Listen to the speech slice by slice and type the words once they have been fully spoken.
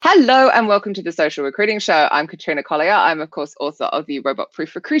Hello and welcome to the Social Recruiting Show. I'm Katrina Collier. I'm, of course, author of the Robot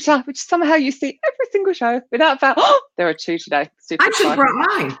Proof Recruiter, which somehow you see every single show without fail. Oh, there are two today. Super I should have brought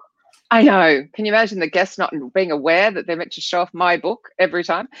mine. I know. Can you imagine the guests not being aware that they're meant to show off my book every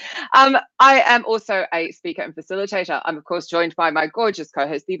time? I am also a speaker and facilitator. I'm, of course, joined by my gorgeous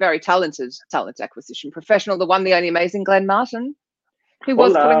co-host, the very talented talent acquisition professional, the one, the only amazing Glenn Martin, who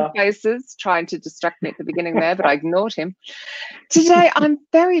was pulling faces, trying to distract me at the beginning there, but I ignored him. Today, I'm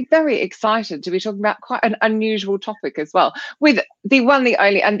very, very excited to be talking about quite an unusual topic as well, with the one, the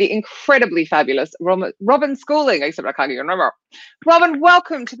only, and the incredibly fabulous Robin Schooling, except I can't even remember. Robin,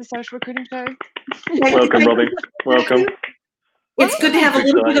 welcome to the Social Recruiting Show. Welcome, Robin. Welcome. It's good to have a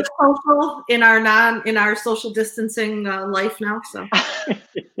little bit of social in our social distancing life now. So.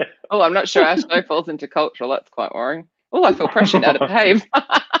 Oh, I'm not sure our show falls into cultural. That's quite worrying. Oh, I feel pressure now to behave.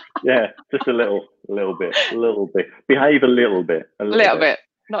 Yeah, just a little bit. Behave a little bit. A little bit,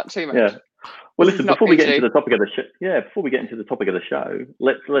 not too much. Yeah. Well, listen, before we get into the topic of the show,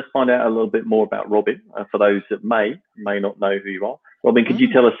 let's find out a little bit more about Robin. For those that may not know who you are, Robin, could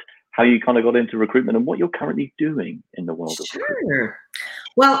you tell us how you kind of got into recruitment and what you're currently doing in the world of recruitment? Sure.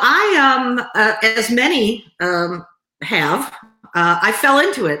 Well, I as many have, I fell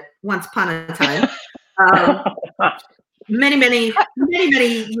into it once upon a time. Many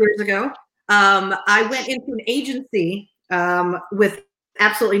years ago, I went into an agency with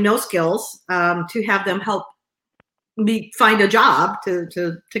absolutely no skills to have them help me find a job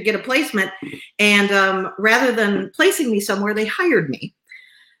to get a placement. And rather than placing me somewhere, they hired me.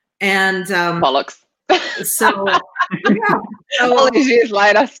 And bollocks. So, yeah. So, all these years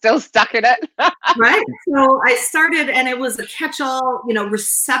later, still stuck in it. Right. So I started, and it was a catch-all,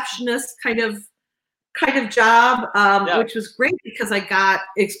 receptionist kind of job, which was great because I got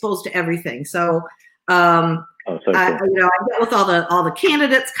exposed to everything. So, I dealt with all the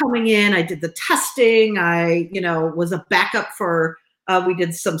candidates coming in. I did the testing. I, was a backup for. We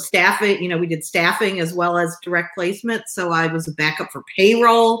did some staffing. We did staffing as well as direct placement. So I was a backup for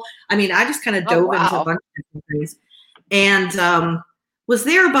payroll. I mean, I just kind of dove into a bunch of different things, and was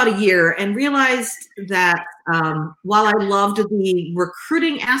there about a year and realized that while I loved the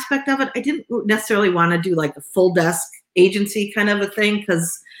recruiting aspect of it, I didn't necessarily want to do like a full desk agency kind of a thing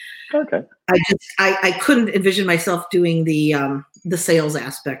because I couldn't envision myself doing the sales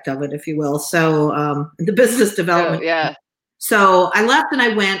aspect of it, if you will. So the business development. Yeah. So I left and I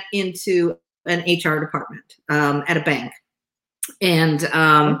went into an HR department at a bank, and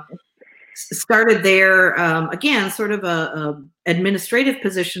started there again, sort of a administrative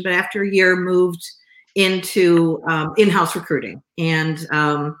position, but after a year moved into in-house recruiting, and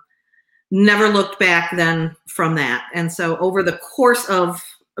never looked back then from that. And so over the course of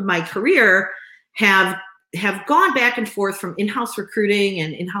my career, have gone back and forth from in-house recruiting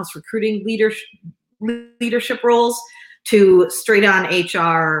and in-house recruiting leadership roles to straight on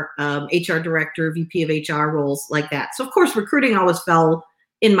HR, HR director, VP of HR roles like that. So of course, recruiting always fell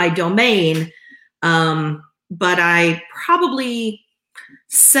in my domain, but I probably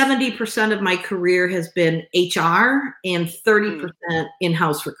 70% of my career has been HR and 30%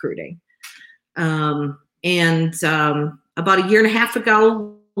 in-house recruiting. And about a year and a half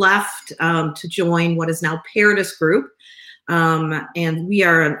ago, left to join what is now Paradis Group. And we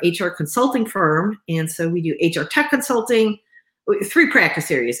are an HR consulting firm. And so we do HR tech consulting, 3 practice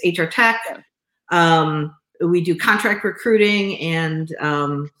areas, HR tech, we do contract recruiting, and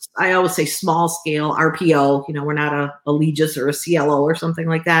I always say small scale RPO. We're not a Legis or a CLO or something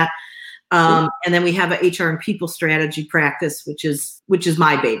like that. And then we have a HR and people strategy practice, which is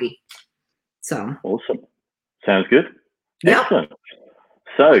my baby. So awesome. Sounds good. Yep. Excellent.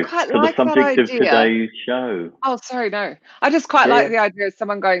 So, for the subject of today's show. Oh, sorry, no. I just quite like the idea of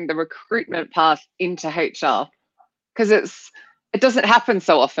someone going the recruitment path into HR, because it doesn't happen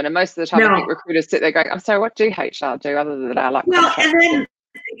so often, and most of the time I think recruiters sit there going, I'm sorry, what do HR do other than I like and then,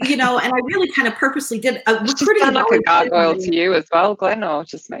 and I really kind of purposely did recruiting. Sound like a gargoyle to you as well, Glenn, or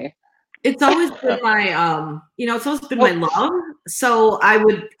just me? It's always been my it's always been my love. So I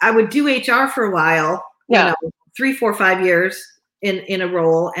would do HR for a while, 3, 4, 5 years in a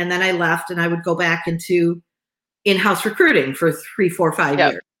role, and then I left and I would go back into in-house recruiting for 3, 4, 5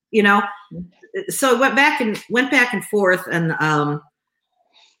 years, So I went back and forth, and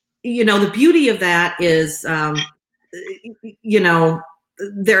the beauty of that is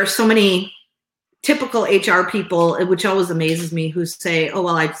there are so many typical HR people, which always amazes me, who say, oh,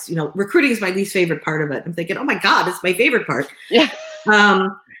 well, recruiting is my least favorite part of it. I'm thinking, oh my God, it's my favorite part. Yeah.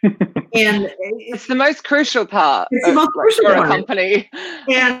 And it's the most crucial part. It's the most crucial for part. A company.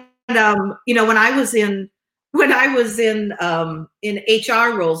 And when I was in when I was in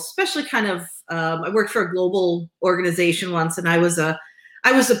HR roles, especially kind of, I worked for a global organization once, and I was a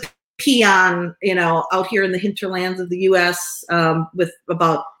peon, out here in the hinterlands of the U.S.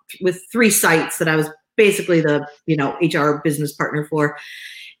 With 3 sites that I was basically the HR business partner for,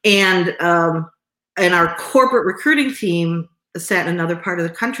 and our corporate recruiting team sat in another part of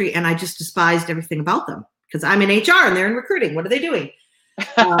the country, and I just despised everything about them because I'm in HR and they're in recruiting. What are they doing?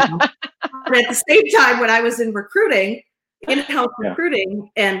 But at the same time, when I was in recruiting, in-house recruiting,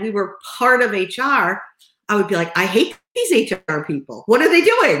 and we were part of HR, I would be like, I hate these HR people. What are they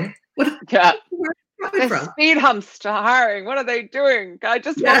doing? Speed humps to hiring. What are they doing? I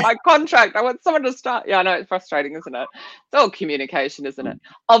just want my contract. I want someone to start. Yeah, I know, it's frustrating, isn't it? It's all communication, isn't it?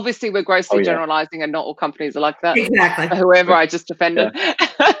 Obviously, we're grossly generalizing, and not all companies are like that. Exactly. Whoever I just offended.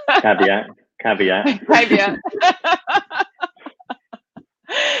 Yeah. Caveat.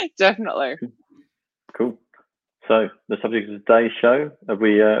 Definitely. Cool. So the subject of today's show, have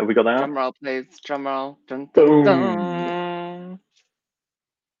we got that? Drum roll, please. Drum roll. Dun, dun, dun.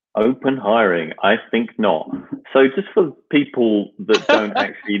 Open hiring? I think not. So just for people that don't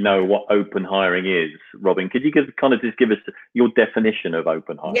actually know what open hiring is, Robin, could you just give us your definition of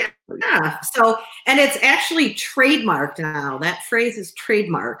open hiring? Yeah. So, and it's actually trademarked now. That phrase is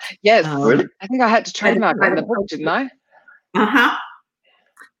trademarked. Yes. Really? I think I had to trademark it in the book, didn't I? Uh-huh.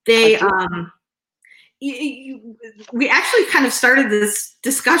 They we actually kind of started this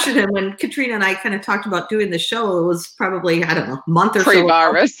discussion, and when Katrina and I kind of talked about doing the show, it was probably, I don't know, a month or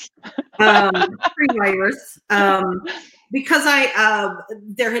pre-virus. Pre-virus. Because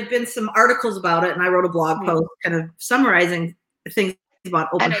there had been some articles about it, and I wrote a blog post kind of summarizing things about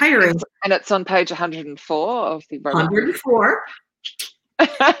open hiring. And it's on page 104 of the 104.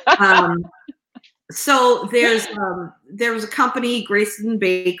 So there was a company, Grayson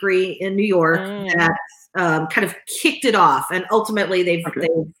Bakery in New York, that kind of kicked it off, and ultimately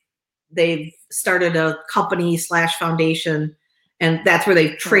they've started a company / foundation, and that's where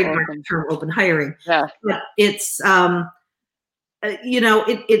they've trademarked the term open hiring. Yeah, but it's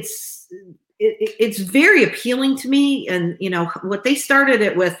it's very appealing to me, and what they started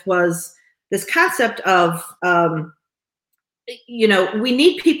it with was this concept of we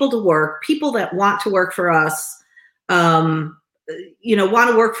need people to work, people that want to work for us, want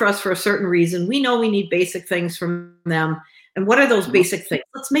to work for us for a certain reason. We know we need basic things from them. And what are those basic things?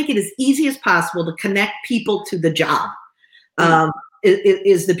 Let's make it as easy as possible to connect people to the job,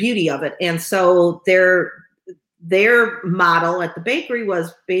 is the beauty of it. And so their model at the bakery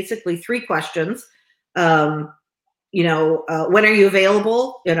was basically 3 questions. When are you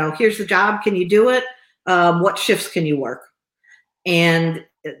available? Here's the job. Can you do it? What shifts can you work? And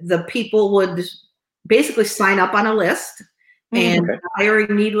the people would basically sign up on a list, and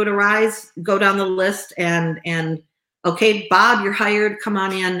hiring need would arise, go down the list, and okay, Bob, you're hired, come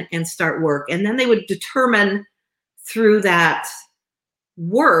on in and start work. And then they would determine through that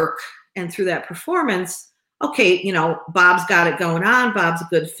work and through that performance, okay, Bob's got it going on, Bob's a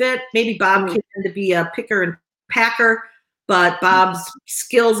good fit. Maybe Bob can tend to be a picker and packer, but Bob's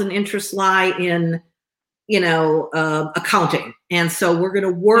skills and interests lie in accounting. And so we're going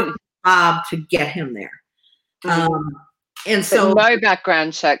to work with Bob to get him there. And so no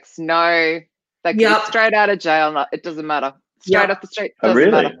background checks, they can be straight out of jail. It doesn't matter. Straight off the street.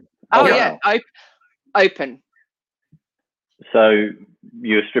 Doesn't matter. Oh, yeah. Open. So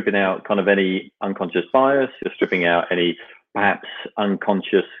you're stripping out kind of any unconscious bias. You're stripping out any perhaps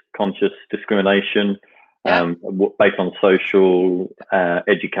conscious discrimination based on social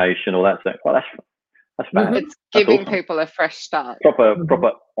education, all that stuff. Well, that's bad. It's giving people a fresh start. Proper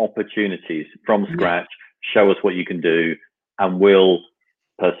opportunities from scratch. Show us what you can do, and we'll,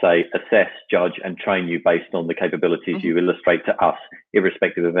 per se, assess, judge, and train you based on the capabilities you illustrate to us,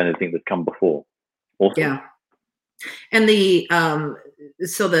 irrespective of anything that's come before. Awesome. Yeah. And the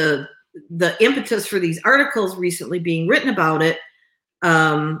impetus for these articles recently being written about it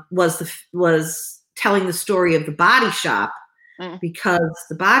was telling the story of the Body Shop, because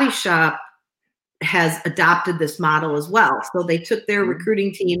the Body Shop has adopted this model as well. So they took their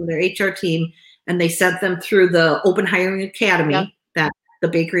recruiting team, their HR team, and they sent them through the Open Hiring Academy that the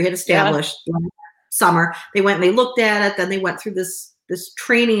bakery had established last summer. They went and they looked at it, then they went through this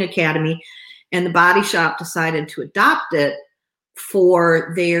training academy, and the Body Shop decided to adopt it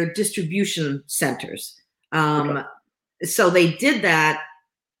for their distribution centers. So they did that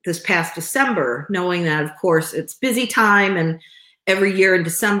this past December, knowing that, of course, it's busy time, and every year in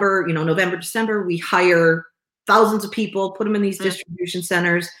December, November, December, we hire thousands of people, put them in these distribution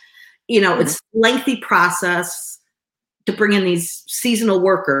centers. It's a lengthy process to bring in these seasonal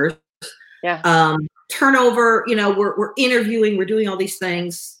workers. Yeah. Turnover, we're interviewing, we're doing all these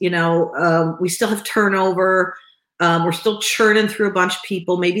things, we still have turnover. We're still churning through a bunch of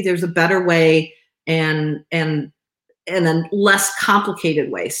people. Maybe there's a better way and a less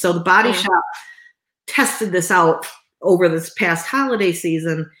complicated way. So the Body Shop tested this out over this past holiday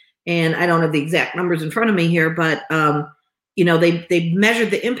season, and I don't have the exact numbers in front of me here, but they measured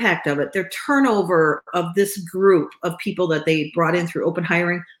the impact of it. Their turnover of this group of people that they brought in through open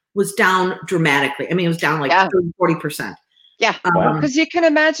hiring was down dramatically. I mean, it was down like 30-40%. Yeah, because you can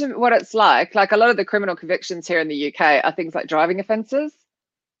imagine what it's like. Like a lot of the criminal convictions here in the UK are things like driving offences.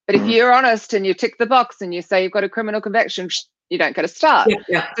 But if you're honest and you tick the box and you say you've got a criminal conviction, you don't get a start.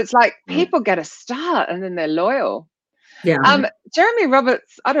 So it's like people get a start and then they're loyal. Yeah. Jeremy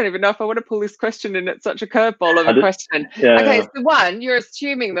Roberts, I don't even know if I want to pull this question in. It's such a curveball of a question. Okay, so one, you're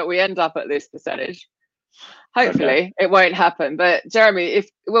assuming that we end up at this percentage. Hopefully it won't happen. But Jeremy,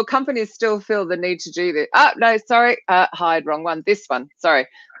 will companies still feel the need to do this? Oh, no, sorry. Hide, wrong one. This one, sorry.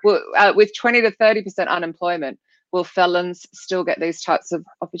 With 20 to 30% unemployment, will felons still get these types of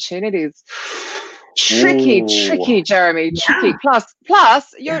opportunities? Tricky, Jeremy. Tricky.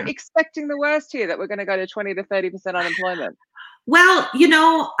 Plus, you're expecting the worst here, that we're going to go to 20 to 30% unemployment. Well,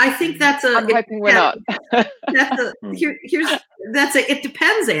 I think that's I'm hoping we're not. That's a it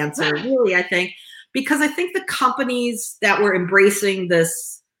depends answer, really, I think. Because I think the companies that were embracing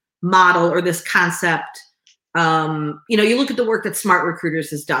this model or this concept, you look at the work that Smart Recruiters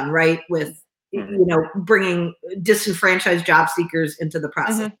has done, right? With, bringing disenfranchised job seekers into the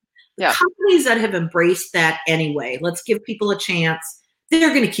process. The companies that have embraced that anyway, let's give people a chance,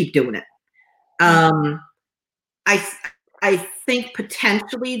 they're going to keep doing it. I think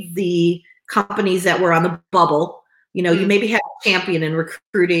potentially the companies that were on the bubble, you maybe have a champion in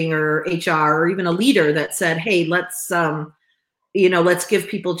recruiting or HR or even a leader that said, hey, let's give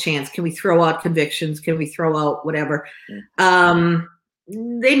people a chance. Can we throw out convictions? Can we throw out whatever?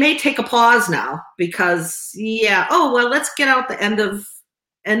 They may take a pause now because, let's get out the end of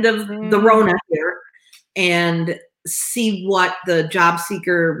the Rona here and see what the job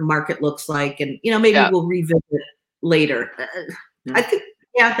seeker market looks like. And, maybe we'll revisit later. I think,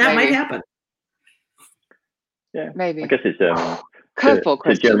 that might happen. Yeah, maybe. I guess it's curveball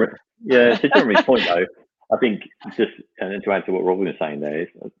question. To Jeremy's point though, I think just and to add to what Robin was saying there, is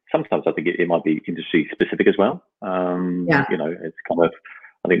sometimes I think it might be industry specific as well. It's kind of,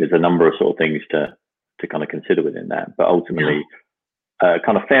 I think there's a number of sort of things to kind of consider within that, but ultimately,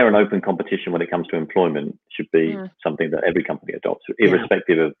 kind of fair and open competition when it comes to employment should be something that every company adopts,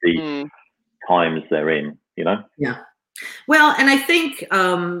 irrespective of the times they're in. Yeah. Well, and I think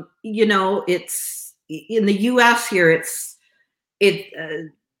it's. In the U.S. here,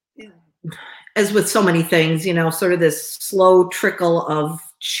 as with so many things, sort of this slow trickle of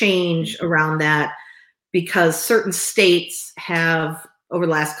change around that, because certain states have, over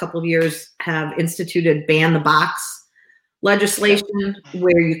the last couple of years, have instituted ban the box legislation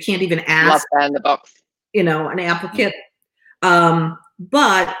where you can't even ask ban the box, an applicant.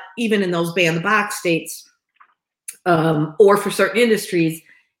 But even in those ban the box states, or for certain industries,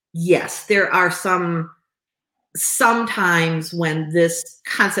 yes, there are sometimes when this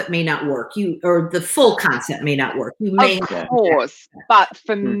concept may not work, or the full concept may not work. You may, of course, but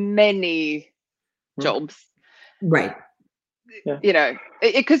for many jobs, right?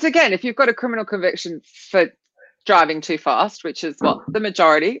 Because again, if you've got a criminal conviction for driving too fast, which is what the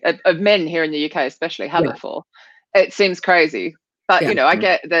majority of men here in the UK especially have it for, it seems crazy. But I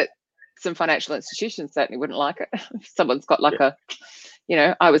get that some financial institutions certainly wouldn't like it. If someone's got like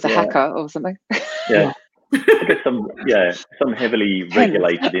I was a hacker or something. Yeah. I guess some heavily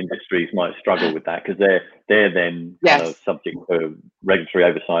regulated industries might struggle with that because they're then kind of subject to regulatory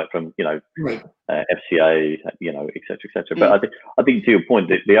oversight from FCA, et cetera. But I think to your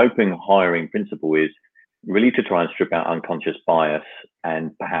point, the open hiring principle is really to try and strip out unconscious bias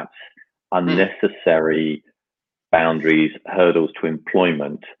and perhaps unnecessary boundaries, hurdles to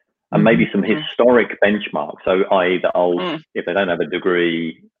employment, and maybe some historic benchmarks. So, i.e., the old, if they don't have a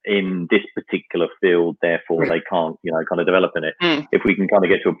degree in this particular field, therefore they can't, kind of develop in it. If we can kind of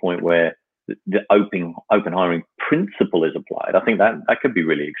get to a point where the open hiring principle is applied, I think that could be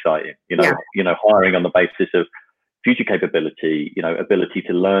really exciting. Hiring on the basis of future capability, ability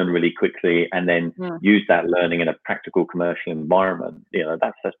to learn really quickly and then use that learning in a practical commercial environment.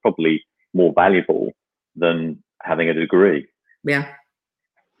 That's probably more valuable than having a degree. Yeah.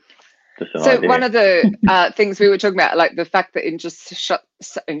 So idea. One of the things we were talking about, like the fact that in just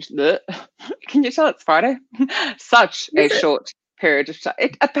can you tell it's Friday? Such a short period of time.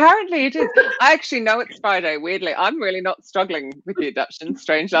 Apparently it is. I actually know it's Friday, weirdly. I'm really not struggling with the adaptation,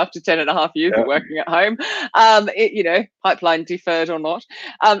 strange after 10.5 years of working at home. Pipeline deferred or not,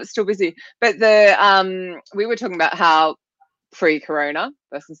 still busy. But we were talking about how pre-corona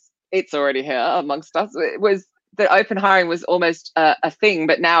versus it's already here amongst us. It was the open hiring was almost a thing,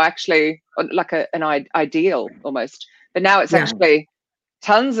 but now actually like an ideal almost. But now it's actually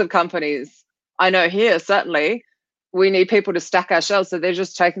tons of companies. I know here, certainly, we need people to stack our shelves, so they're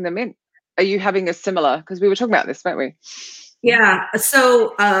just taking them in. Are you having a similar, because we were talking about this, weren't we? Yeah,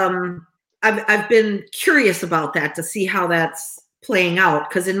 so I've been curious about that to see how that's playing out,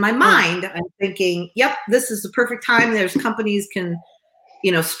 because in my mind, I'm thinking, yep, this is the perfect time. There's companies can,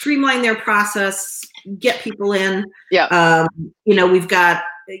 streamline their process, get people in. Yeah. We've got,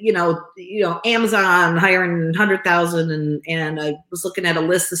 Amazon hiring 100,000, and I was looking at a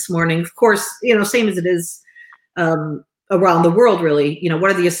list this morning. Of course, same as it is around the world, really.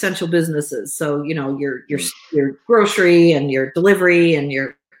 What are the essential businesses? So, your grocery and your delivery and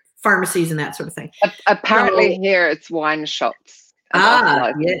your pharmacies and that sort of thing. Apparently here it's wine shops.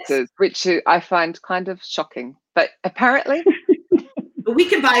 Yes. Which I find kind of shocking, but apparently. We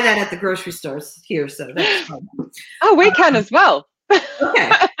can buy that at the grocery stores here, so that's fine. Oh, we can as well.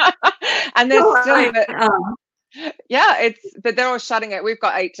 Okay. And there's but they're all shutting it. We've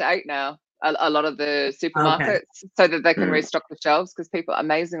got 8 to 8 now. A lot of the supermarkets, so that they can restock the shelves, because people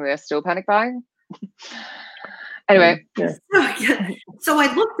amazingly are still panic buying. Anyway, so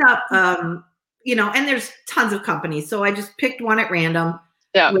I looked up, and there's tons of companies. So I just picked one at random,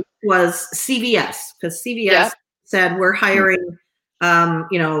 which was CVS, because CVS said we're hiring,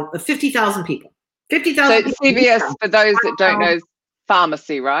 50,000 people. 50,000. So CVS, for those that don't know, is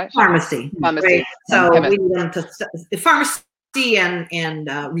pharmacy, right? Pharmacy. Right? So we need them to pharmacy and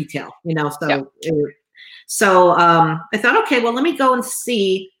retail. So I thought, okay, well, let me go and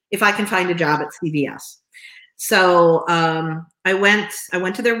see if I can find a job at CVS. So I went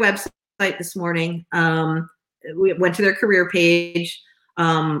to their website this morning. We went to their career page.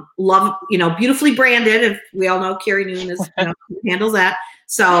 Love, beautifully branded. If we all know Carrie Noon is handles that.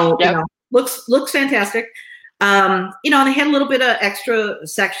 So looks fantastic. And they had a little bit of extra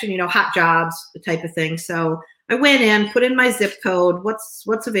section, hot jobs, the type of thing. So I went in, put in my zip code.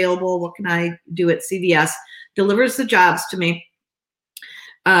 What's available? What can I do at CVS? Delivers the jobs to me.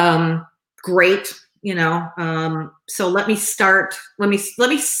 Great. So let me start. Let me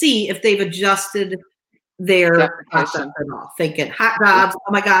see if they've adjusted their process at all. Thinking hot jobs.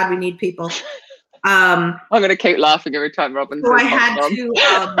 Oh my God, we need people. I'm going to keep laughing every time Robin.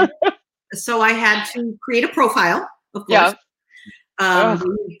 So I had to create a profile, of course. Yeah.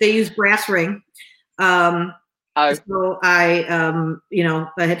 They use Brass Ring. So I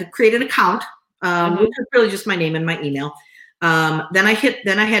had to create an account, which was really just my name and my email. Then I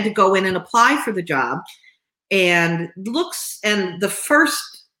had to go in and apply for the job, and the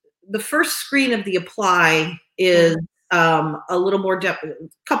first screen of the apply is a little more,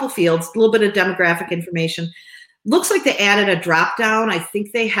 couple fields, a little bit of demographic information. Looks like they added a drop down. I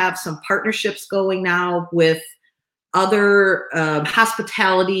think they have some partnerships going now with other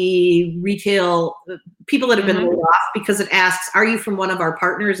hospitality, retail people that have been laid off, because it asks, are you from one of our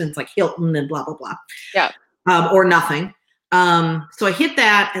partners? And it's like Hilton and blah, blah, blah. Yeah. Or nothing. So I hit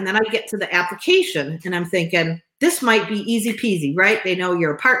that, and then I get to the application, and I'm thinking, this might be easy peasy, right? They know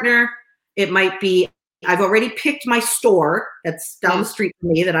you're a partner. It might be, I've already picked my store that's down the street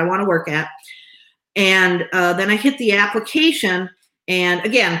from me that I want to work at. And then I hit the application, and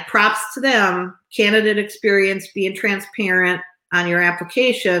again, props to them, candidate experience, being transparent on your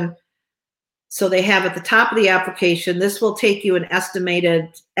application. So they have at the top of the application, this will take you an estimated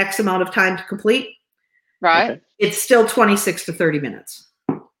X amount of time to complete. Right. Okay. It's still 26 to 30 minutes.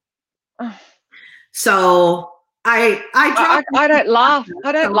 So I don't laugh.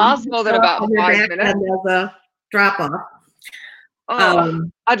 I don't last more than about 5 minutes. And there's a drop off.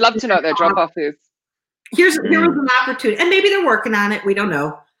 I'd love to know what their drop off is. Here was an opportunity, and maybe they're working on it. We don't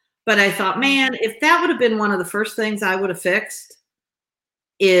know. But I thought, man, if that would have been one of the first things I would have fixed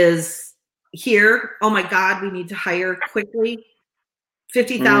is here. Oh my God, we need to hire quickly.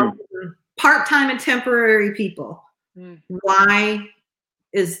 50,000 part-time and temporary people. Why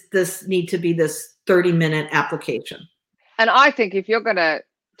is this need to be this 30-minute application? And I think if you're going to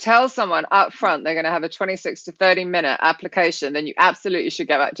tell someone up front they're going to have a 26 to 30-minute application, then you absolutely should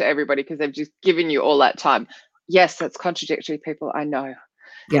go back to everybody, because they've just given you all that time. Yes, that's contradictory, people, I know.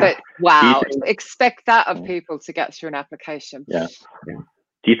 Yeah. But wow, expect that of people to get through an application. Yeah. Do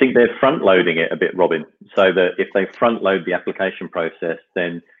you think they're front-loading it a bit, Robin? So that if they front-load the application process,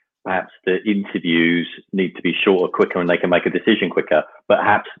 then perhaps the interviews need to be shorter, quicker, and they can make a decision quicker. But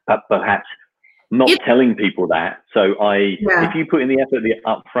perhaps not telling people that. So if you put in the effort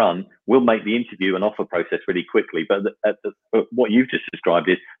up front, we'll make the interview and offer process really quickly. But what you've just described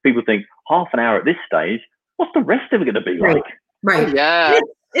is people think half an hour at this stage, what's the rest of it going to be like? Right. Yeah.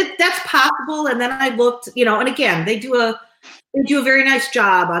 That's possible. And then I looked, and again, they do a very nice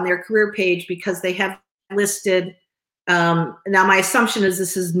job on their career page because they have listed, now my assumption is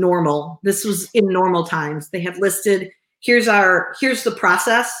this is normal. This was in normal times. They have listed, here's the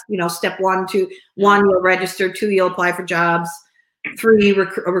process, step 1, 2, 1, you'll register, 2, you'll apply for jobs, 3,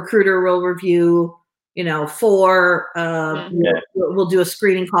 a recruiter will review, 4, we'll do a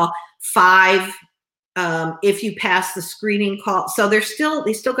screening call, 5, if you pass the screening call. So they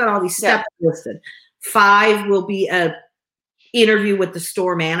still got all these steps listed. 5 will be a interview with the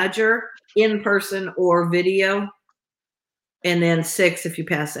store manager in person or video. And then 6, if you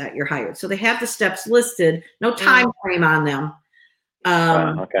pass that, you're hired. So they have the steps listed, no time frame on them.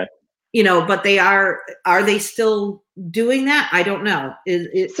 Okay. But are they still doing that? I don't know.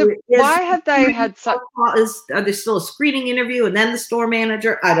 Why have they had such? Are there still a screening interview and then the store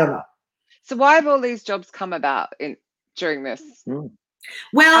manager? I don't know. So why have all these jobs come about during this?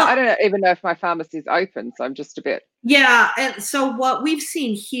 Well, I don't even know if my pharmacy is open, so I'm just a bit. Yeah, and so what we've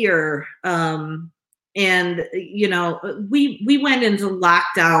seen here, and we went into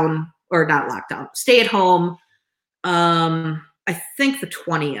lockdown, or not lockdown, stay at home. I think the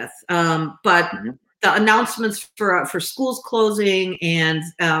 20th, but the announcements for schools closing and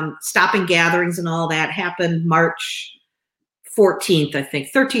stopping gatherings and all that happened March 14th, I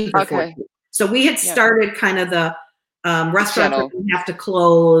think, 13th or 14th. So we had started kind of the restaurants have to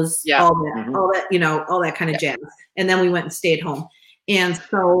close, all that kind of jazz. And then we went and stayed home. And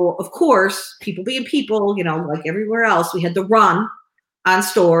so, of course, people being people, like everywhere else, we had to run on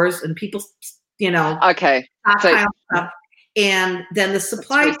stores and people, stockpile stuff. And then the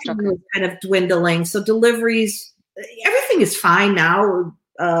supply chain was kind of dwindling. So deliveries, everything is fine now.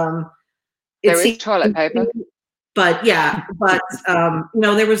 There is toilet paper. But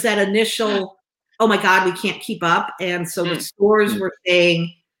there was that initial, oh my God, we can't keep up. And so the stores were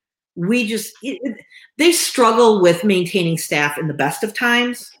saying, they struggle with maintaining staff in the best of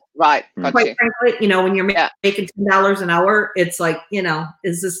times. Right. Quite frankly, when you're making $10 an hour, it's like,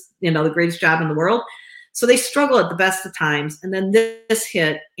 is this, the greatest job in the world? So they struggle at the best of times. And then this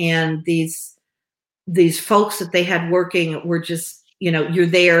hit, and these folks that they had working were just, you're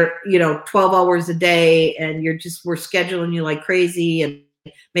there, 12 hours a day, and we're scheduling you like crazy. And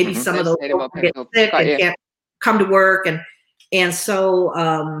maybe some of those folks get sick and can't come to work. And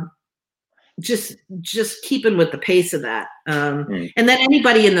so, just keeping with the pace of that. And then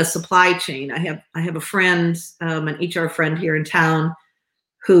anybody in the supply chain, I have a friend, an HR friend here in town,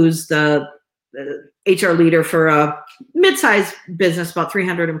 who's the HR leader for a mid-sized business, about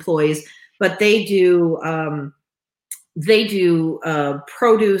 300 employees, but they do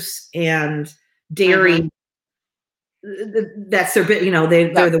produce and dairy. That's their bit.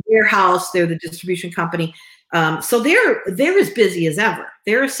 They're the warehouse, they're the distribution company. So they're as busy as ever.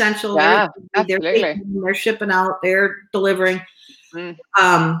 They're essential. Yeah, they're shipping out. They're delivering.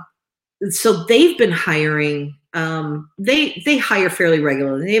 So they've been hiring. They hire fairly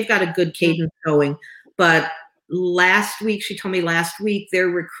regularly. They've got a good cadence going. But she told me last week, their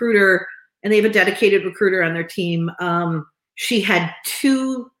recruiter, and they have a dedicated recruiter on their team. She had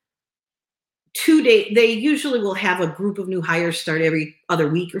two days. They usually will have a group of new hires start every other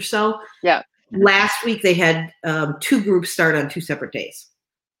week or so. Yeah. Last week they had 2 groups start on 2 separate days.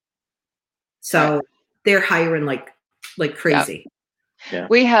 So they're hiring like crazy. Yeah.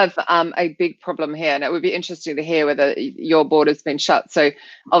 We have a big problem here, and it would be interesting to hear whether your border's been shut. So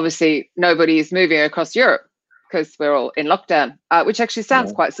obviously nobody is moving across Europe because we're all in lockdown, which actually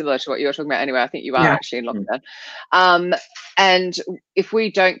sounds quite similar to what you're talking about anyway. I think you are actually in lockdown. And if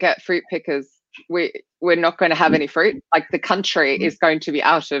we don't get fruit pickers, we're not going to have any fruit. Like the country is going to be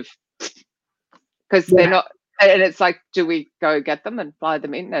out of, because they're not. And it's like, do we go get them and fly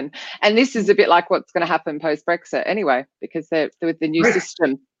them in? And this is a bit like what's going to happen post-Brexit anyway, because they're with the new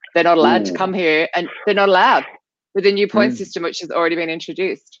system, they're not allowed to come here, and they're not allowed with the new point system, which has already been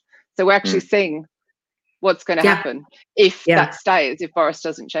introduced. So we're actually seeing what's going to happen if that stays, if Boris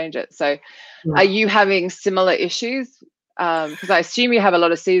doesn't change it. So are you having similar issues? Because I assume you have a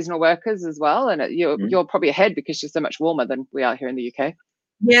lot of seasonal workers as well, and you're probably ahead because you're so much warmer than we are here in the UK.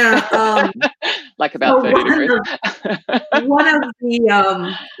 Yeah, like about 30 degrees. One of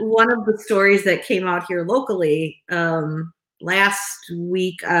the stories that came out here locally last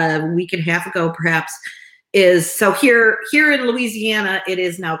week, a week and a half ago, perhaps, is, so here in Louisiana, it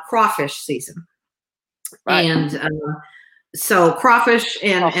is now crawfish season. Right. And so crawfish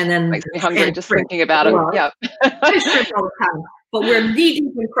and then makes me hungry just thinking about it. Yeah. Shrimp all the time. But we're knee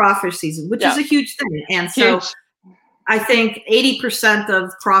deep in crawfish season, which is a huge thing. And so I think 80%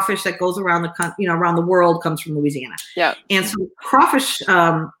 of crawfish that goes around around the world comes from Louisiana. Yeah. And so crawfish,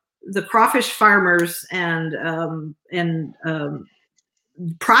 the crawfish farmers and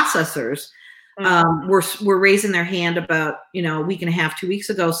processors were raising their hand about, a week and a half, 2 weeks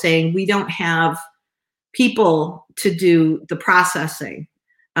ago, saying we don't have people to do the processing.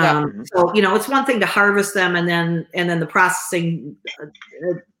 So, it's one thing to harvest them and then the processing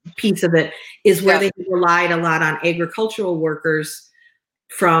piece of it is where they relied a lot on agricultural workers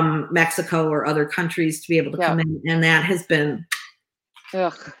from Mexico or other countries to be able to come in. And that has been,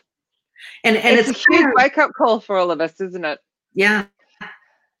 and it's a huge wake up call for all of us, isn't it? Yeah,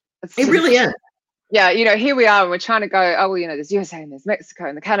 it really is. Yeah, here we are and we're trying to go, there's USA and there's Mexico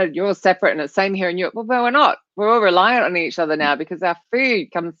and the Canada, you're all separate, and it's same here in Europe. Well, we're not. We're all reliant on each other now because our food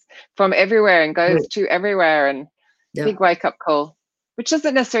comes from everywhere and goes to everywhere, and big wake-up call, which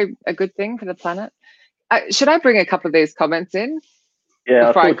isn't necessarily a good thing for the planet. Should I bring a couple of these comments in? Yeah.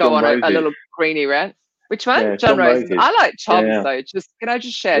 Before I go on a little greenie rant. Which one? Yeah, John Rose. I like Tom's though. Can I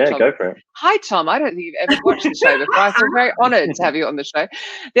just share Tom? Go for it. Hi Tom, I don't think you've ever watched the show before. I feel very honoured to have you on the show.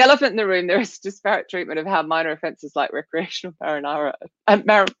 The elephant in the room, there is disparate treatment of how minor offences like recreational marinara. Oh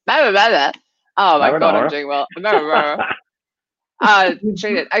my God, I'm doing well.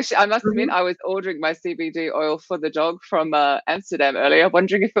 Treated. Actually, I must admit, I was ordering my CBD oil for the dog from Amsterdam earlier,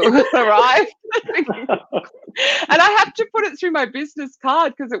 wondering if it would arrive. And I have to put it through my business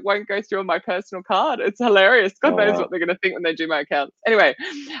card because it won't go through on my personal card. It's hilarious. God knows what they're going to think when they do my accounts. Anyway,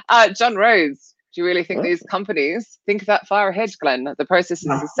 John Rose, do you really think these companies think that far ahead, Glenn? The process is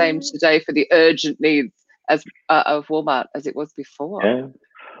the same today for the urgent needs as of Walmart as it was before. Yeah,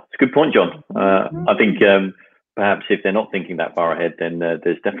 it's a good point, John. I think perhaps if they're not thinking that far ahead, then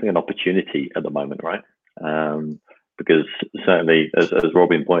there's definitely an opportunity at the moment, right? Because certainly, as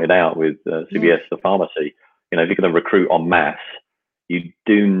Robin pointed out with CVS, the pharmacy, if you're going to recruit en masse, you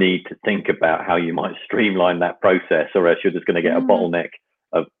do need to think about how you might streamline that process, or else you're just going to get a bottleneck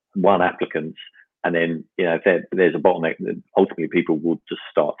of one applicant. And then, if there's a bottleneck, then ultimately people will just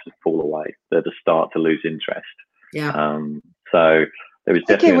start to fall away. They'll just start to lose interest. Yeah. So there is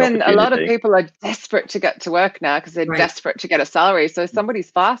definitely when a lot of people are desperate to get to work now because they're desperate to get a salary. So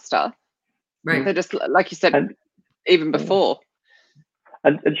somebody's faster. Right. They're just, like you said, even before.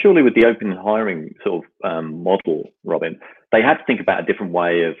 And surely with the open hiring sort of model, Robin, they had to think about a different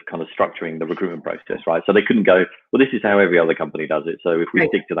way of kind of structuring the recruitment process, right? So they couldn't go, well, this is how every other company does it. So if we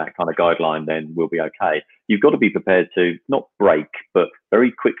stick to that kind of guideline, then we'll be okay. You've got to be prepared to not break, but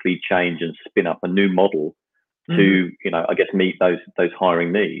very quickly change and spin up a new model to, I guess, meet those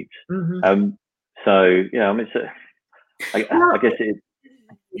hiring needs. So, I guess it.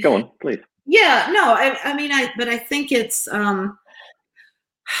 Go on, please. Yeah, no, but I think it's.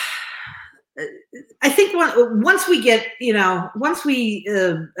 I think once we get, once we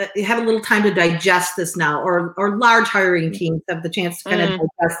have a little time to digest this now, or large hiring teams have the chance to kind of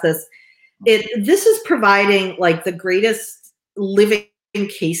digest this, this is providing like the greatest living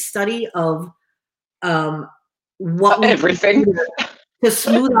case study of what everything to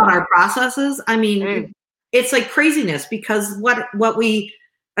smooth out our processes. I mean, it's like craziness because what we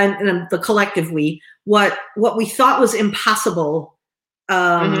and the collective what we thought was impossible.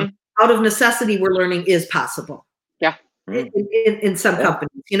 Out of necessity, we're learning is possible. Yeah. In some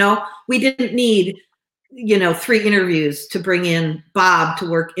companies, we didn't need, 3 interviews to bring in Bob to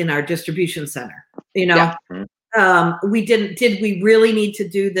work in our distribution center. We didn't. Did we really need to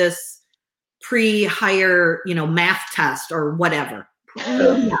do this pre-hire, math test or whatever?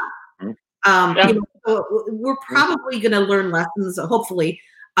 So we're probably going to learn lessons, hopefully,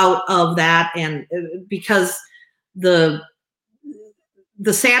 out of that, and because the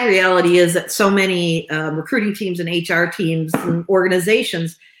sad reality is that so many recruiting teams and HR teams and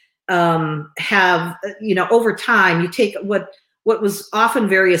organizations have, over time, you take what was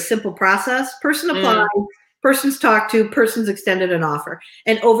often a simple process, person applies, person's talked to, person's extended an offer.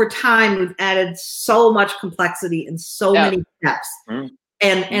 And over time, we've added so much complexity and so many steps.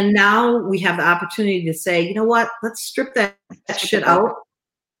 And now we have the opportunity to say, you know what, let's strip that shit out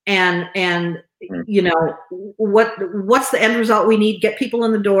and what's the end result we need? Get people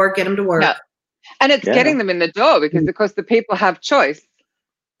in the door, get them to work. And it's getting them in the door because of course the people have choice.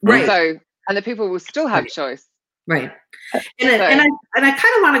 Right. So, and the people will still have choice. Right. And I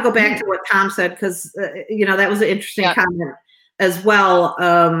kind of want to go back to what Tom said, because, that was an interesting comment as well.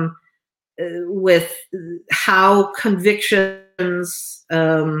 with how convictions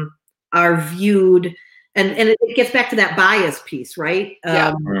are viewed. And it gets back to that bias piece, right?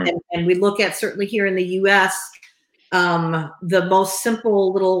 And we look at, certainly here in the U.S., the most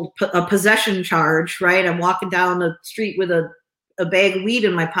simple little possession charge, right? I'm walking down the street with a bag of weed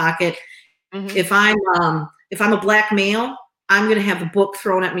in my pocket. Mm-hmm. If I'm a black male, I'm going to have a book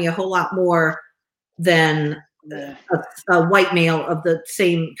thrown at me a whole lot more than a white male of the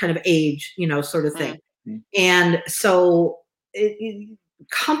same kind of age, sort of thing. Mm-hmm. And so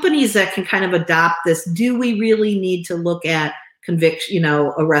companies that can kind of adopt this, do we really need to look at conviction,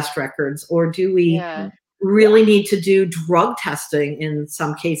 arrest records, or do we really need to do drug testing in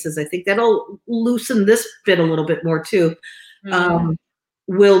some cases? I think that'll loosen this bit a little bit more too.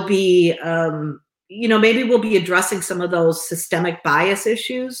 Will be, maybe we'll be addressing some of those systemic bias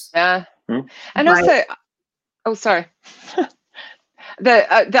issues. Yeah. And also, oh, sorry.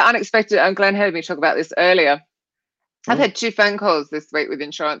 The unexpected, Glenn heard me talk about this earlier. I've had 2 phone calls this week with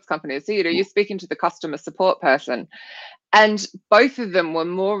insurance companies. So, you're speaking to the customer support person, and both of them were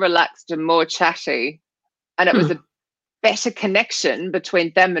more relaxed and more chatty. And it was a better connection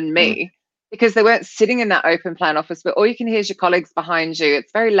between them and me because they weren't sitting in that open plan office, but all you can hear is your colleagues behind you.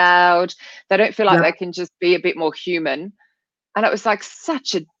 It's very loud. They don't feel like they can just be a bit more human. And it was like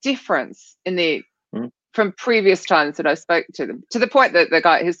such a difference in the from previous times that I spoke to them, to the point that the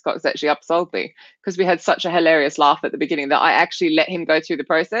guy at Hiscox actually upsold me because we had such a hilarious laugh at the beginning that I actually let him go through the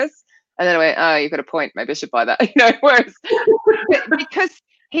process. And then I went, oh, you've got a point. Maybe I should buy that. Whereas because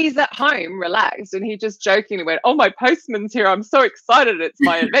he's at home relaxed and he just jokingly went, oh, my postman's here. I'm so excited. It's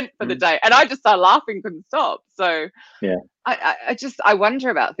my event for the day. And I just started laughing, couldn't stop. So I wonder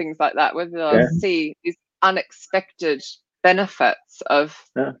about things like that, whether I see these unexpected benefits of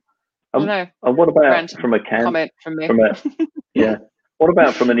I don't know. And what about from a comment from me? What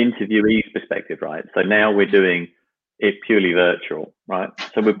about from an interviewee's perspective, right? So now we're doing it purely virtual, right?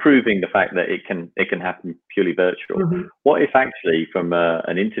 So we're proving the fact that it can happen purely virtual. What if actually from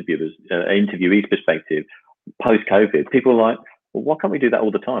an interviewee's perspective, post-COVID, people are like, well, why can't we do that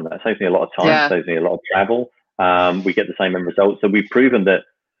all the time? That saves me a lot of time, saves me a lot of travel. We get the same end results. So we've proven that.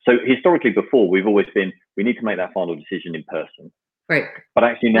 So historically before, we've always been, we need to make that final decision in person. Right. But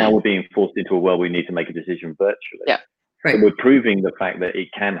actually now we're being forced into a world we need to make a decision virtually. Yeah. Right. So we're proving the fact that it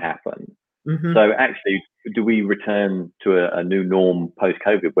can happen. So actually, do we return to a new norm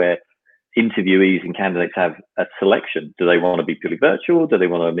post-COVID where interviewees and candidates have a selection? Do they want to be purely virtual? Do they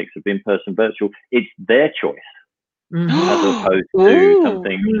want a mix of in-person, virtual? It's their choice as opposed to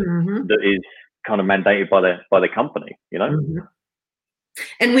something that is kind of mandated by the company,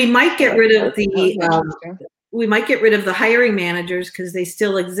 And we might get rid of the hiring managers, because they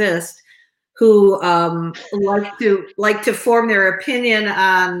still exist, who like to form their opinion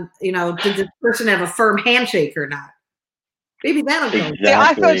on, did this person have a firm handshake or not? Maybe that'll go. Exactly. Yeah,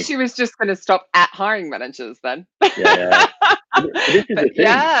 I thought she was just going to stop at hiring managers then. This is the thing,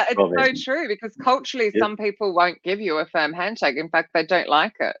 it's Robin. so true, because culturally some people won't give you a firm handshake. In fact, they don't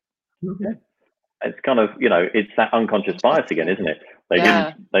like it. It's kind of, it's that unconscious bias again, isn't it? They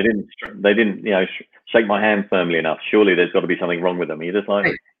didn't shake my hand firmly enough. Surely there's got to be something wrong with them. You're just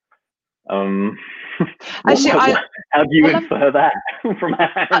like, Actually, how do you infer that from a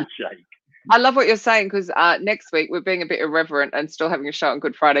handshake? I love what you're saying, because next week we're being a bit irreverent and still having a show on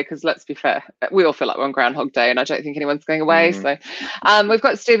Good Friday, because let's be fair, we all feel like we're on Groundhog Day and I don't think anyone's going away. So we've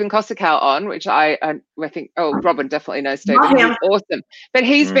got Stephen Kosakow on, which I think, Robin definitely knows Stephen. He's awesome. But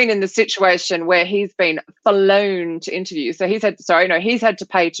he's been in the situation where he's been flown to interviews. So he's had to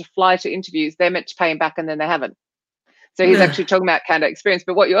pay to fly to interviews. They're meant to pay him back and then they haven't. So he's actually talking about candidate experience.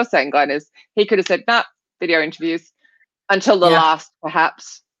 But what you're saying, Glenn, is he could have said, nah, video interviews until the last,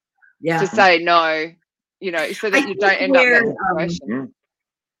 perhaps. To say no, so that you don't end up in that situation.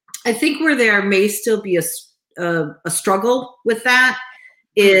 I think where there may still be a struggle with that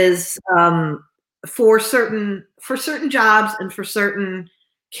is for certain jobs and for certain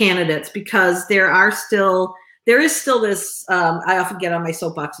candidates, because there is still this. I often get on my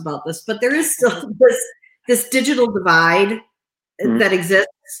soapbox about this, but there is still this digital divide that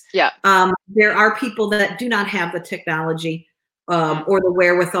exists. Yeah. There are people that do not have the technology or the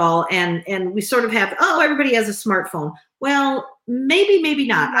wherewithal, and we sort of have, everybody has a smartphone. Well, maybe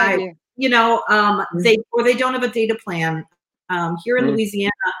not. They don't have a data plan. Here in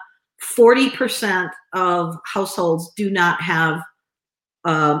Louisiana, 40% of households do not have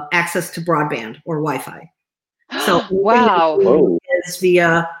access to broadband or Wi-Fi. So wow, is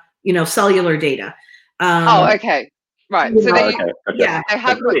via cellular data. Okay, right. So they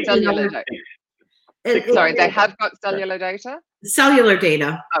have got cellular data. Sorry, they have got cellular data? Cellular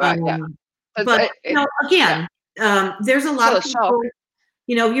data. All right, But again, there's a lot of people.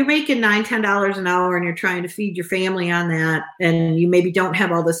 You're making $9-10 an hour, and you're trying to feed your family on that, and you maybe don't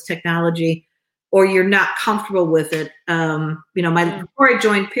have all this technology, or you're not comfortable with it. Before I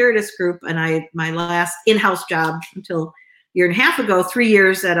joined Peritus Group, and my last in-house job until a year and a half ago, 3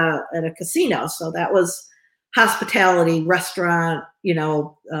 years at a casino. So that was hospitality, restaurant,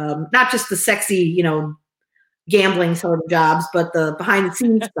 not just the sexy, gambling sort of jobs, but the behind the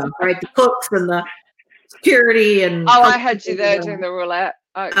scenes stuff, right? The cooks and the security and. Oh, I had you there doing the roulette.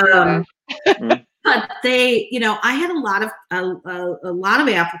 But they, I had a lot of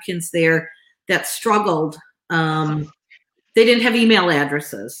applicants there that struggled. They didn't have email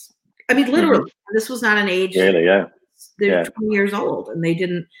addresses. I mean, literally, this was not an age. Really, yeah. They're 20 years old, and they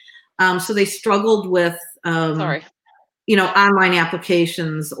didn't. So they struggled with, online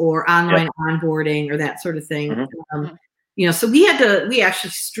applications or online onboarding or that sort of thing. So we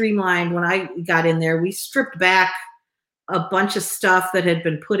actually streamlined when I got in there. We stripped back a bunch of stuff that had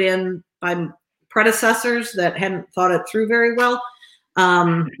been put in by predecessors that hadn't thought it through very well.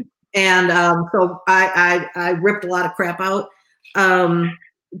 So I ripped a lot of crap out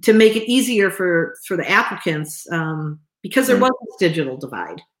to make it easier for the applicants because there was this digital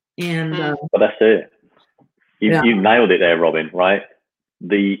divide. And but that's it. You nailed it there, Robin. Right?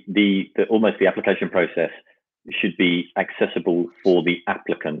 The almost the application process should be accessible for the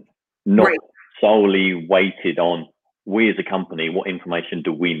applicant, not solely weighted on we as a company, what information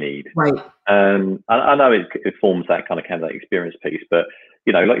do we need? Right. I know it forms that kind of candidate experience piece, but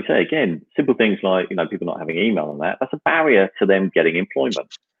like you say, again, simple things like people not having email and that's a barrier to them getting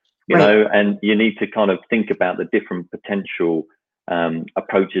employment. And you need to kind of think about the different potential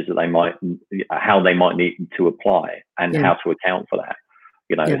approaches that how they might need to apply and how to account for that.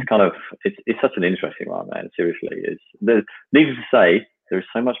 It's kind of it's such an interesting one, man. Seriously, needless to say, there is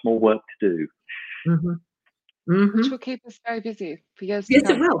so much more work to do. Which will keep us very busy for years to come.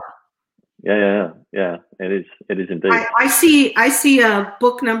 Yes, it will. Yeah. It is indeed. I see a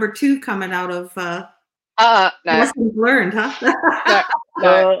book number 2 coming out of no. lessons learned, huh?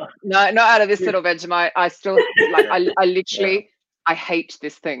 No, not out of this little Vegemite. I still I literally I hate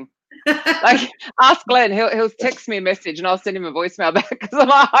this thing. Like, ask Glenn. He'll text me a message and I'll send him a voicemail back because I'm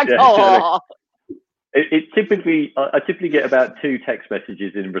like, It typically, I typically get about 2 text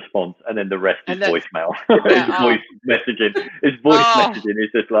messages in response, and then the rest is voicemail. Voice messaging. It's voice messaging.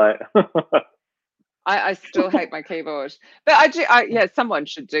 It's just like. I still hate my keyboard, but I do. Someone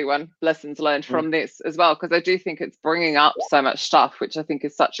should do one lessons learned from this as well, because I do think it's bringing up so much stuff, which I think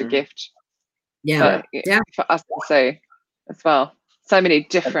is such a gift. Yeah, for us to see as well. So many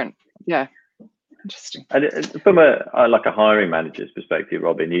different. Interesting. And from a hiring manager's perspective,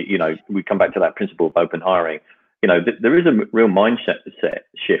 Robin, we come back to that principle of open hiring. There is a real mindset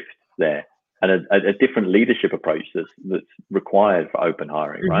shift there, and a different leadership approach that's required for open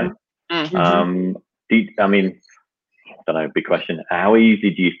hiring, right? I mean, I don't know, big question. How easy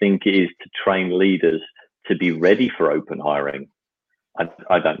do you think it is to train leaders to be ready for open hiring?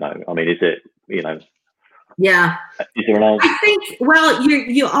 I don't know. I mean, is it, Yeah. Is there an answer? I think, well,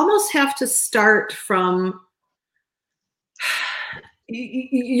 you almost have to start from,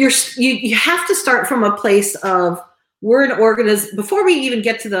 you have to start from a place of, we're an organization, before we even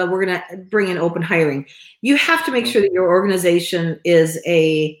get to we're going to bring in open hiring, you have to make sure that your organization is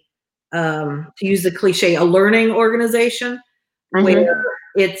to use the cliche, a learning organization, where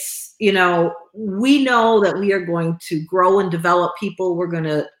it's, we know that we are going to grow and develop people. We're going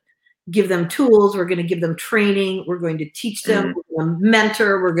to give them tools. We're going to give them training. We're going to teach them. We're going to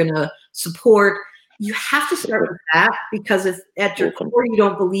mentor. We're going to support. You have to start with that, because if at your core you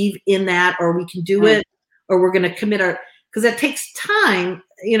don't believe in that, or we can do it, or we're going to commit because that takes time,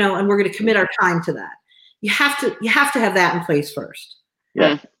 and we're going to commit our time to that. You have to have that in place first.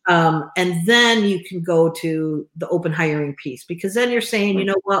 Yeah. And then you can go to the open hiring piece, because then you're saying, you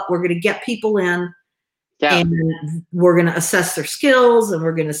know what, we're going to get people in, and we're going to assess their skills, and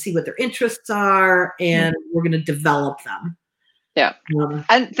we're going to see what their interests are, and we're going to develop them. Yeah.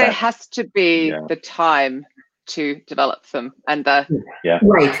 And there has to be the time to develop them, and the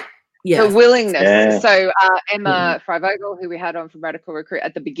right. Yes. The willingness. Yeah. So Emma Freivogel, who we had on from Radical Recruit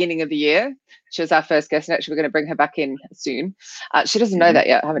at the beginning of the year, she was our first guest, and actually we're going to bring her back in soon. She doesn't know that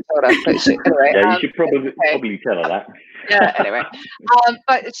yet. I haven't told her. But anyway, you should probably tell her that. Yeah, anyway.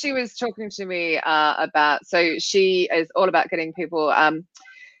 But she was talking to me about, so she is all about getting people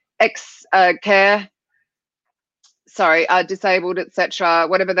disabled, etc.,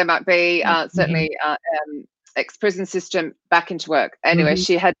 whatever they might be, certainly ex-prison system, back into work. Anyway,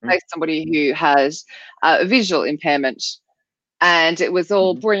 she had placed somebody who has a visual impairment, And it was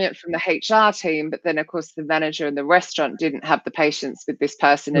all brilliant from the HR team, but then of course the manager in the restaurant didn't have the patience with this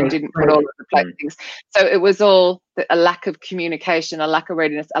person and didn't put all of the plate things. So it was all a lack of communication, a lack of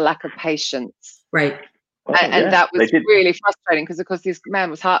readiness, a lack of patience. Right. And that was really frustrating because of course this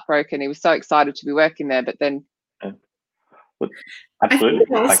man was heartbroken. He was so excited to be working there, but then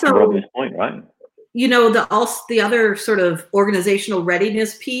absolutely. Also, back to this point, right? You know, the other sort of organizational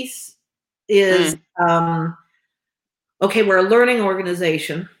readiness piece is okay, we're a learning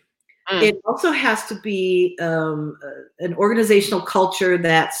organization. It also has to be an organizational culture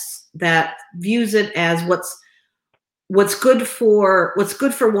that views it as what's good for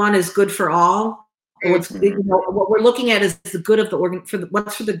one is good for all. What we're looking at is the good of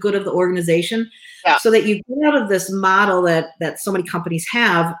what's for the good of the organization. Yeah. So that you get out of this model that so many companies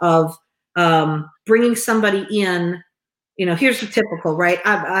have of bringing somebody in. You know, here's the typical, right?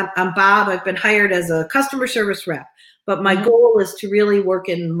 I'm Bob. I've been hired as a customer service rep, but my goal is to really work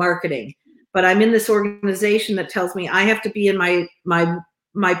in marketing. But I'm in this organization that tells me I have to be in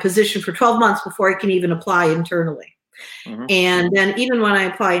my position for 12 months before I can even apply internally. And then even when I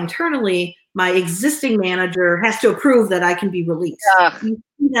apply internally, my existing manager has to approve that I can be released. You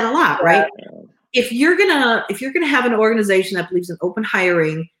see that a lot, right? If you're gonna have an organization that believes in open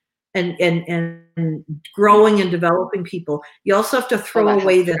hiring and growing and developing people, you also have to throw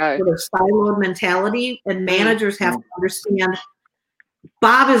away the sort of siloed mentality, and managers have to understand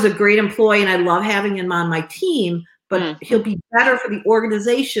Bob is a great employee and I love having him on my team, but he'll be better for the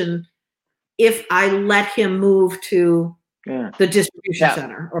organization if I let him move to the distribution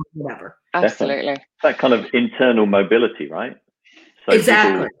center or whatever. Absolutely. That kind of internal mobility, right? So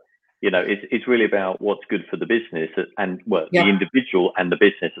exactly. People, you know, it's really about what's good for the business and the individual and the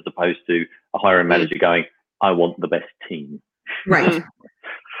business, as opposed to a hiring manager going, I want the best team. Right.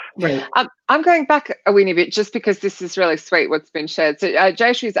 Right. I'm going back a weeny bit just because this is really sweet what's been shared. So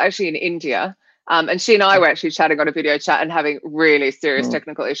Jayshree is actually in India. And she and I were actually chatting on a video chat and having really serious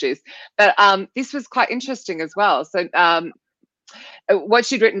technical issues. But this was quite interesting as well. So what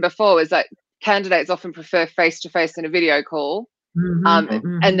she'd written before was that candidates often prefer face-to-face in a video call.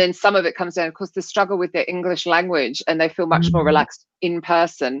 And then some of it comes down, of course, the struggle with their English language, and they feel much more relaxed in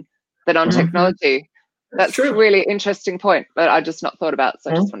person than on technology. That's a really interesting point, but I just not thought about.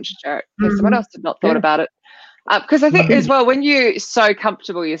 So I just wanted to share it in case someone else had not thought about it. Because I think as well, when you're so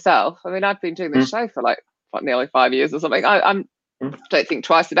comfortable yourself, I mean, I've been doing this show for like nearly 5 years or something. I don't think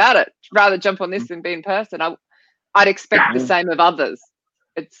twice about it. Rather jump on this than be in person. I'd expect the same of others.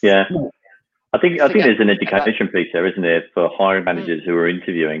 I think there's an education piece there, isn't there, for hiring managers who are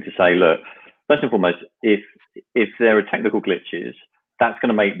interviewing to say, look, first and foremost, if there are technical glitches, that's going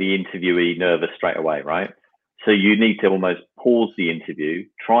to make the interviewee nervous straight away, right? So you need to almost pause the interview,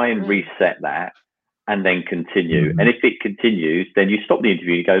 try and reset that, and then continue. And if it continues, then you stop the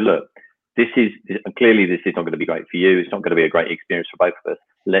interview and you go, look, clearly this is not going to be great for you. It's not going to be a great experience for both of us.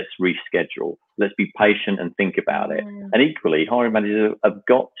 Let's reschedule. Let's be patient and think about it. And equally, hiring managers have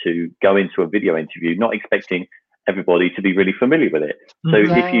got to go into a video interview not expecting everybody to be really familiar with it. So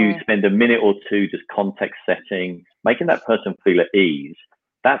if you spend a minute or two just context setting, making that person feel at ease,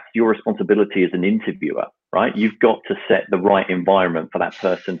 that's your responsibility as an interviewer, right? You've got to set the right environment for that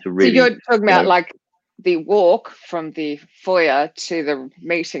person to really... So you're talking about like the walk from the foyer to the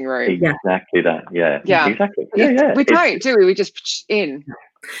meeting room. Exactly that. Yeah. Exactly. We don't, do we? We just in.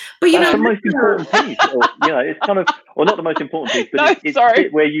 But you that's know, the most important piece. Or, it's kind of, or not the most important piece, but it's the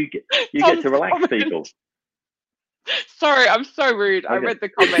bit where you get to relax people. Sorry, I'm so rude. Okay. I read the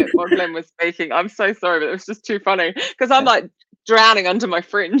comment while Glenn was speaking. I'm so sorry, but it was just too funny because I'm like drowning under my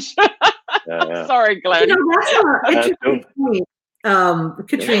fringe. Sorry, Glenn. You know, that's an interesting point,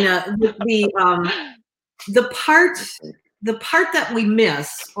 Katrina. The part that we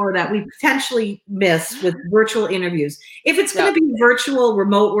miss, or that we potentially miss with virtual interviews, if it's going to be virtual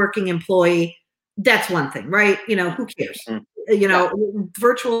remote working employee, that's one thing, right? You know, who cares? You know,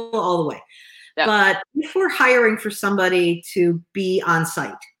 virtual all the way. But if we're hiring for somebody to be on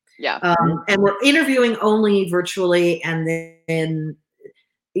site, and we're interviewing only virtually, and then,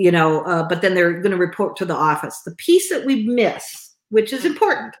 but then they're going to report to the office, the piece that we miss, which is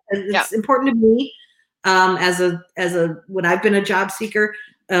important, it's important to me, when I've been a job seeker,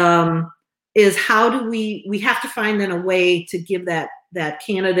 is how do we have to find then a way to give that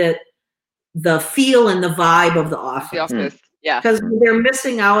candidate the feel and the vibe of the office. The office. Yeah. Because they're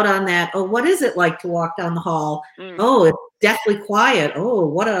missing out on that. Oh, what is it like to walk down the hall? Oh, it's deathly quiet. Oh,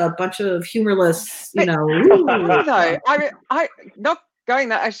 what a bunch of humorless, though, I not going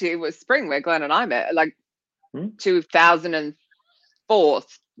that actually, it was spring where Glenn and I met, like 2004.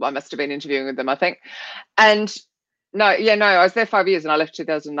 I must have been interviewing with them, I think. And No, I was there 5 years and I left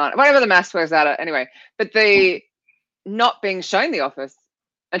 2009. Whatever the maths works out at, anyway. But the not being shown the office,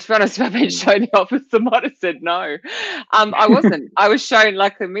 and to be honest, if I'd been shown the office, I might have said no. I wasn't. I was shown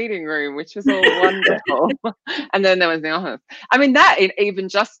like the meeting room, which was all wonderful, and then there was the office. I mean, even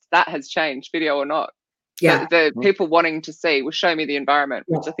just that has changed, video or not. Yeah, the people wanting to see will show me the environment,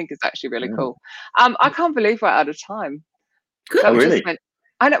 which I think is actually really cool. I can't believe we're out of time. Good. Oh, really?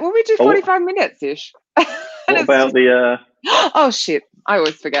 I know. Well, we do 45 minutes ish. What about the? Oh shit! I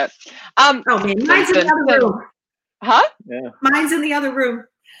always forget. Man, mine's in the other room. Huh? Yeah. Mine's in the other room.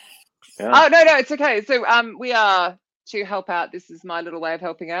 Yeah. Oh no, it's okay. So we are to help out. This is my little way of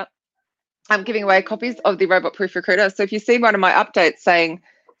helping out. I'm giving away copies of the Robot Proof Recruiter. So if you see one of my updates saying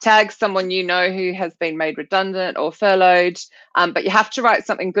tag someone you know who has been made redundant or furloughed, but you have to write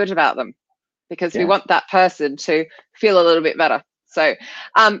something good about them because we want that person to feel a little bit better. So,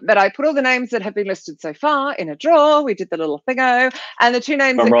 but I put all the names that have been listed so far in a drawer. We did the little thingo, and the two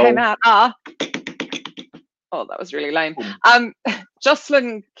names that came out are, oh, that was really lame.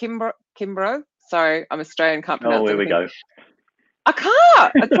 Jocelyn Kimbrough. Sorry, I'm Australian, can't pronounce it. Oh, here we go. I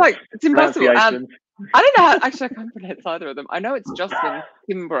can't. It's like, it's impossible. I don't know how, actually, I can't pronounce either of them. I know it's Jocelyn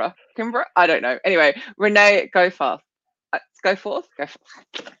Kimbrough. I don't know. Anyway, Renee Goforth. Goforth?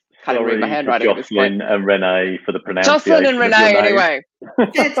 Can't even read my handwriting at this point. Jocelyn and Renee for the pronunciation. Jocelyn and Renee, anyway.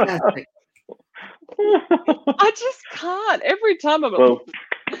 Fantastic. I just can't. Every time I'm... Well,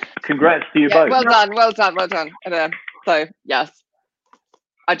 congrats to you both. Well done. And, so, yes.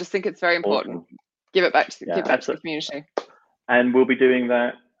 I just think it's very important. Awesome. Give it back to the community. And we'll be doing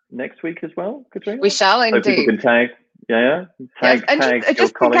that next week as well, Katrina? We shall indeed. So people can tag. Tag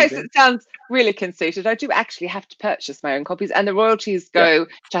just in case it sounds really conceited, I do actually have to purchase my own copies, and the royalties go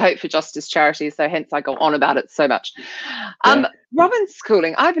to Hope for Justice charity, so hence I go on about it so much. Robin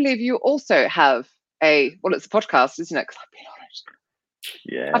Schooling, I believe you also have it's a podcast, isn't it? Because I've been on it.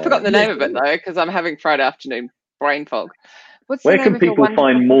 Yeah. I've forgotten the name of it though, because I'm having Friday afternoon brain fog. Where can people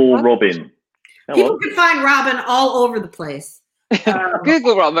find more Robin? People can find Robin all over the place.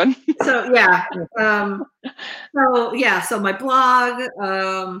 Google Robin. So my blog.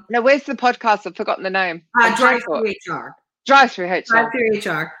 Now, where's the podcast? I've forgotten the name. Drive Through HR. Drive Through HR. Drive Through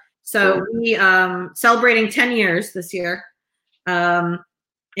HR. So we celebrating 10 years this year. We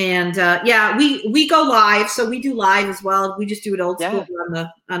go live. So we do live as well. We just do it old school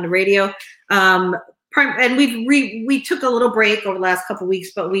on the radio. And we took a little break over the last couple of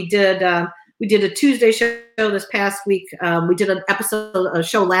weeks, but we did a Tuesday show this past week. We did a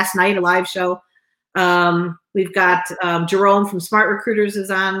show last night, a live show. We've got Jerome from Smart Recruiters is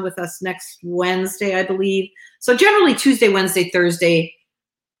on with us next Wednesday, I believe. So generally Tuesday, Wednesday, Thursday,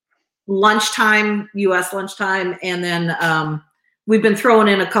 lunchtime, U.S. lunchtime. And then we've been throwing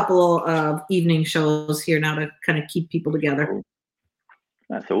in a couple of evening shows here now to kind of keep people together.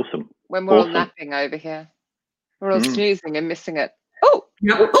 That's awesome. When we're all napping over here. We're all snoozing and missing it. Oh,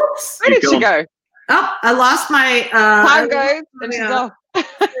 oops! Where did she go? Oh, I lost my. Time goes and she's off.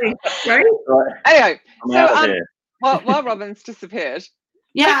 Right? Anyway, so while Robin's disappeared.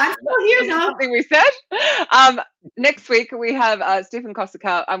 Yeah, I'm still here now. Something we said. Next week we have Stephen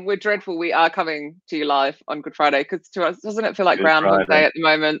Kosakow. We're dreadful. We are coming to you live on Good Friday because to us, doesn't it feel like Groundhog Day at the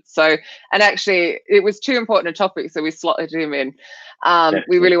moment? So, and actually, it was too important a topic, so we slotted him in.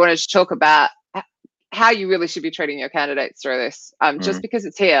 We really wanted to talk about how you really should be treating your candidates through this. Just because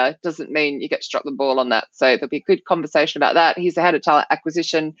it's here doesn't mean you get to drop the ball on that. So there'll be a good conversation about that. He's the head of talent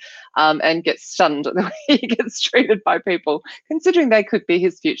acquisition and gets stunned at the way he gets treated by people, considering they could be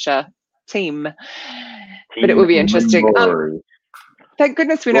his future team. But it will be interesting. Thank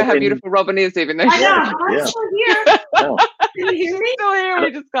goodness we know how beautiful Robin is, even though she's I'm still here. Can you hear me? Still here.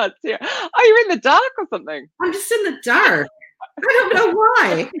 We just can't see her. Oh, you're in the dark or something? I'm just in the dark. I don't know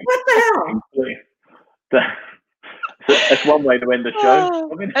why. What the hell? That's one way to end the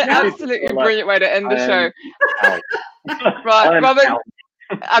show. An absolutely brilliant way to end the show. Right, Robin,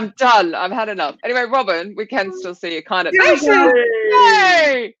 I'm done. I've had enough. Anyway, Robin, we can still see you kind of.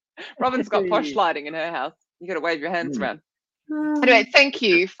 Yay! Robin's got posh lighting in her house. You got to wave your hands around. Anyway, thank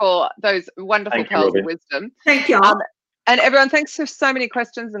you for those wonderful pearls of wisdom. Thank you. And everyone, thanks for so many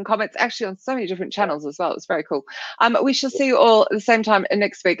questions and comments, actually on so many different channels as well. It's very cool. We shall see you all at the same time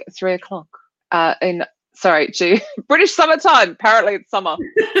next week at 3:00 British summertime. Apparently it's summer.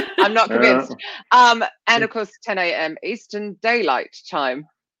 I'm not convinced. And of course 10 a.m. Eastern Daylight Time.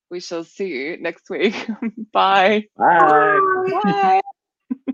 We shall see you next week. Bye. Bye. Bye.